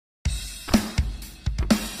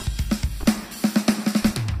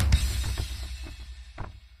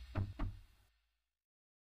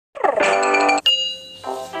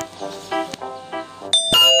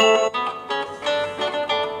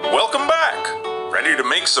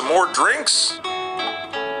make some more drinks?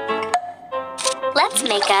 Let's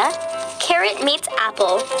make a carrot meets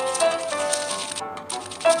apple.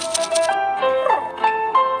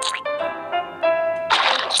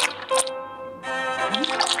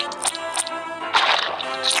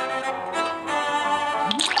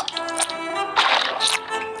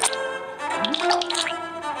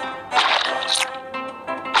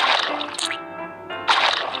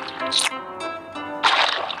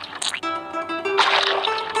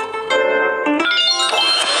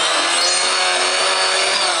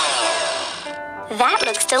 That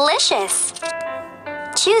looks delicious.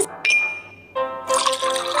 Choose.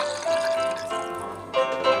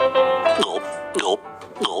 Gulp, gulp,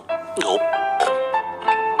 gulp, gulp.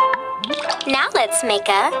 Now let's make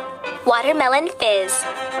a watermelon fizz.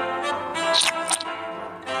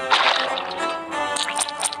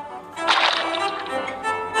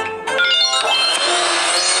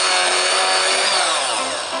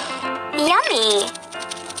 Yummy!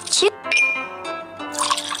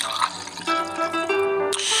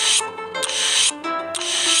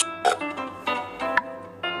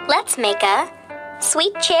 Let's make a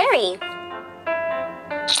sweet cherry.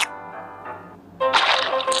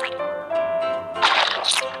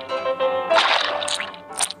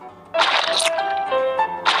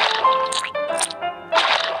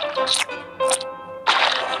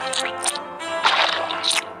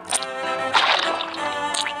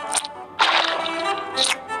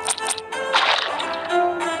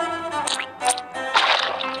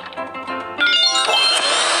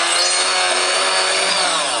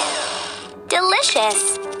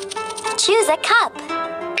 Delicious! Choose a cup.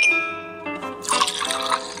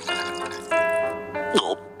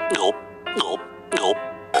 Gulp, gulp, gulp, gulp.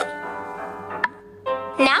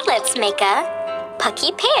 Now let's make a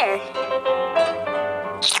pucky pear.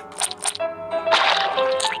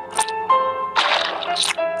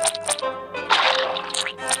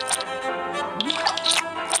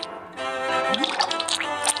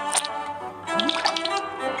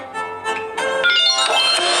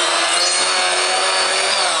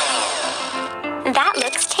 That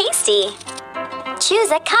looks tasty.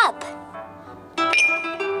 Choose a cup.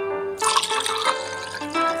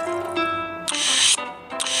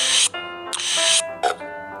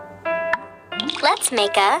 Let's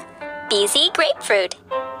make a busy grapefruit.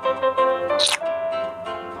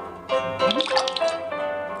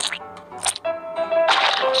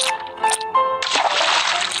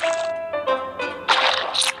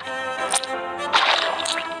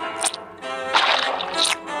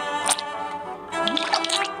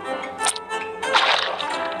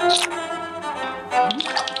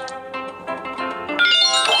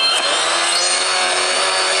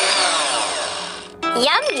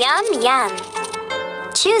 Yum, yum, yum.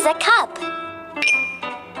 Choose a cup.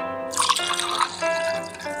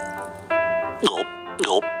 Gulp,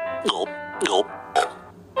 gulp, gulp, gulp.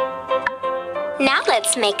 Now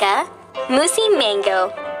let's make a moussey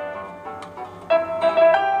mango.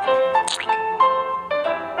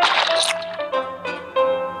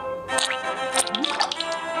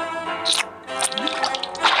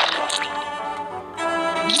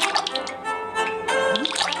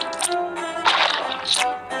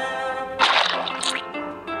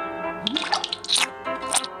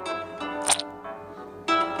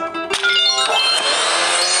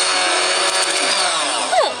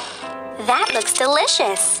 That looks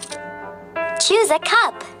delicious. Choose a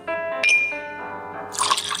cup.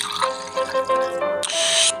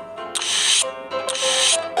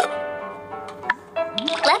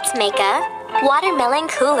 Let's make a watermelon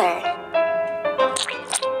cooler.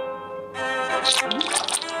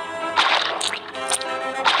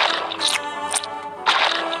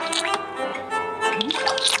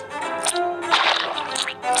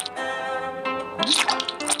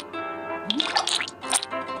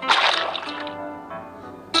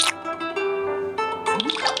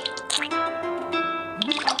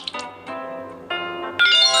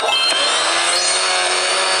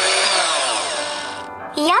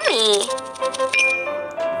 Yummy!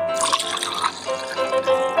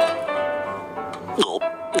 Gulp,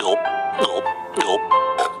 gulp, gulp, gulp.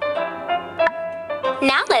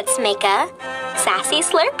 Now let's make a sassy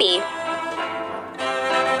Slurpee.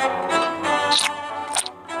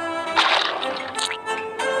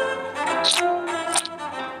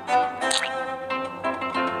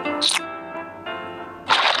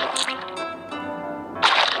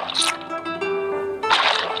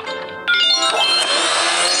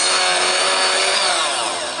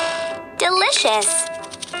 Delicious!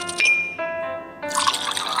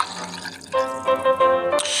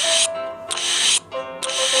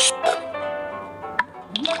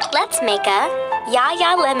 Let's make a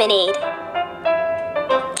Yaya lemonade.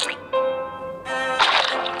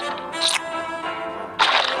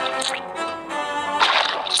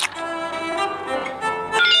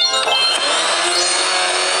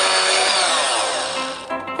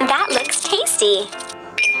 That looks tasty.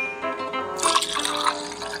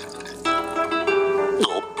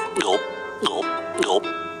 Gulp, gulp, gulp, gulp.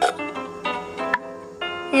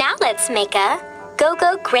 Now let's make a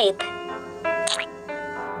go-go grape.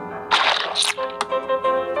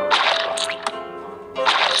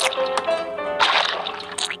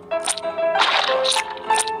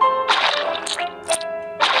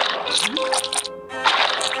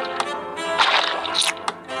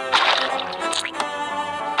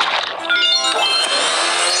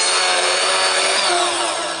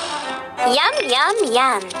 Yum, yum,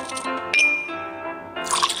 yum.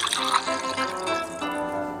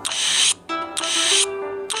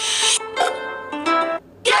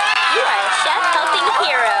 You are a chef helping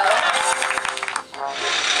hero.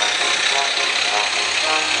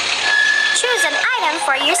 Choose an item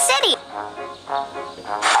for your city.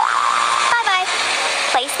 Bye-bye.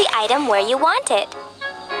 Place the item where you want it.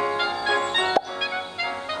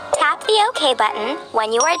 Tap the OK button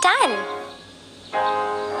when you are done.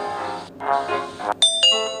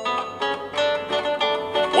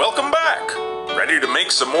 Welcome back! Ready to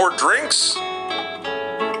make some more drinks?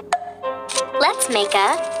 Let's make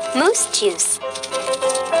a moose juice.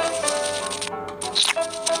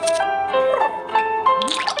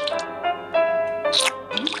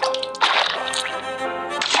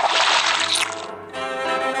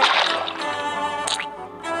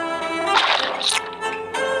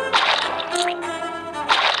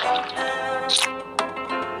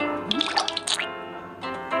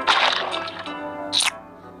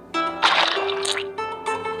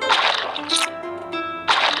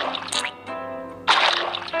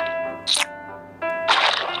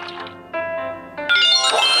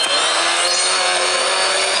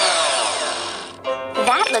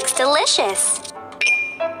 That looks delicious.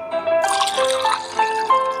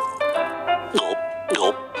 Gulp,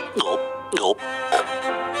 gulp, gulp, gulp.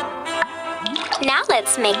 Now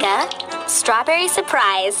let's make a strawberry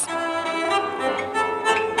surprise.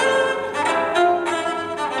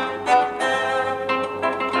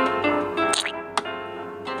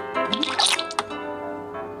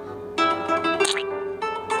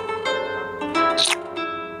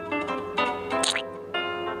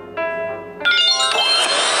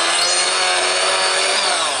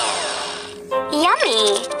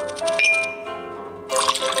 Yummy!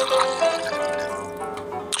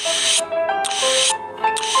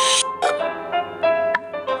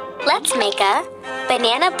 Let's make a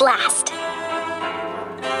banana blast.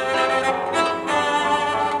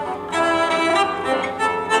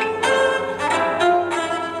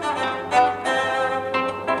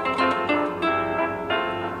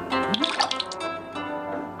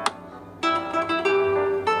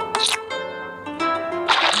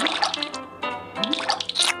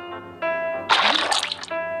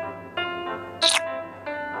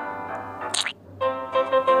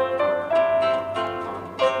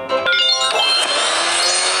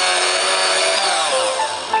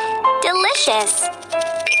 Delicious!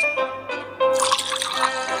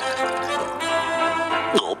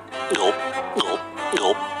 Gulp, gulp, gulp,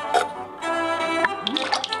 gulp.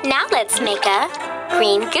 Now let's make a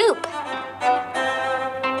green goop.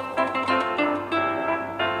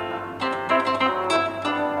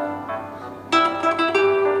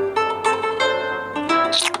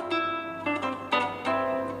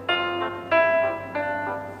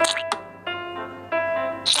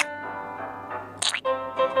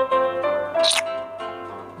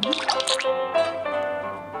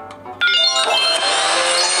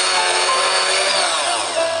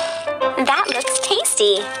 That looks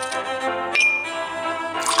tasty.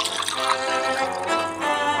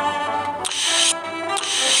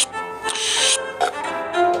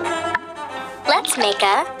 Let's make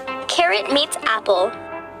a carrot meets apple.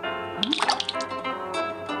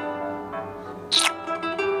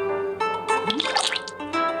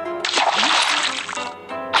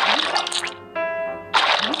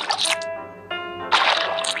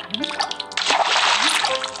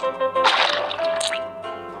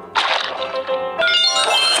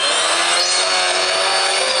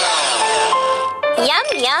 Yum,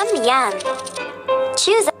 yum, yum.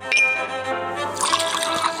 Choose a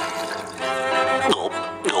Gulp,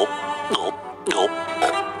 gulp, gulp, gulp.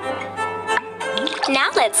 Now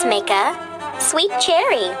let's make a sweet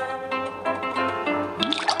cherry.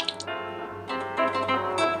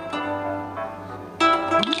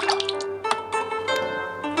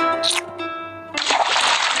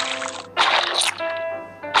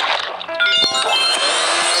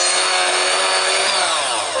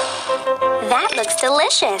 looks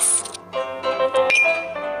delicious.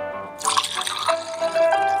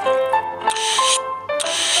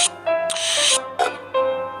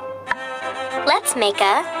 Let's make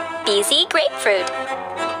a busy grapefruit.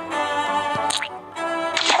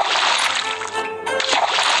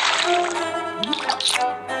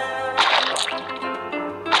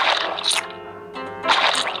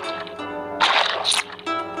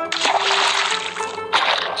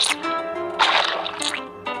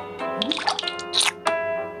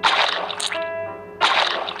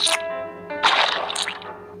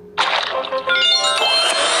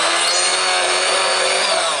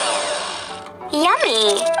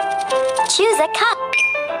 Yummy! Choose a cup.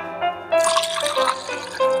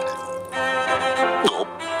 Gulp,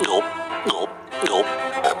 gulp, gulp, gulp.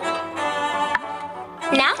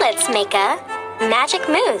 Now let's make a magic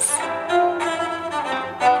mousse.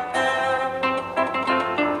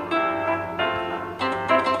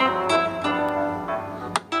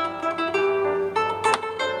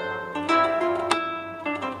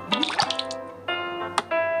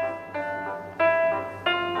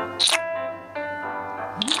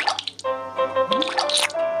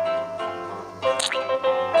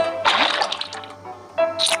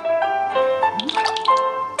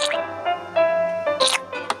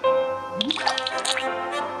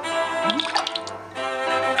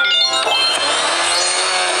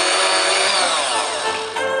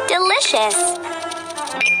 Delicious!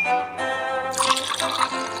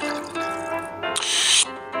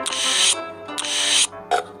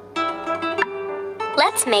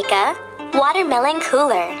 Let's make a watermelon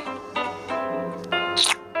cooler.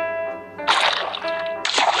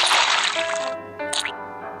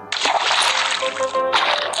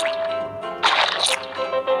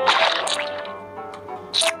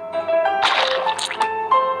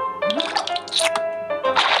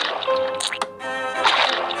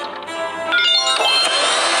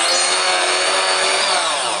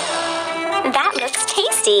 That looks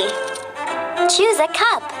tasty. Choose a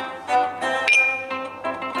cup.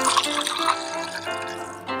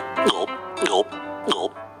 Gulp, gulp,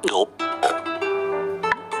 gulp, gulp.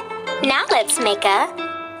 Now let's make a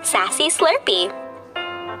sassy Slurpee.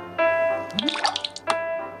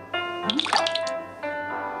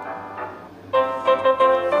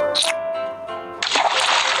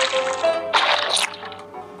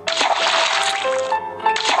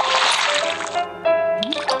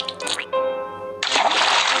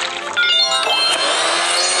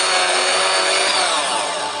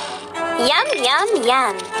 Yum, yum,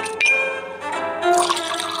 yum.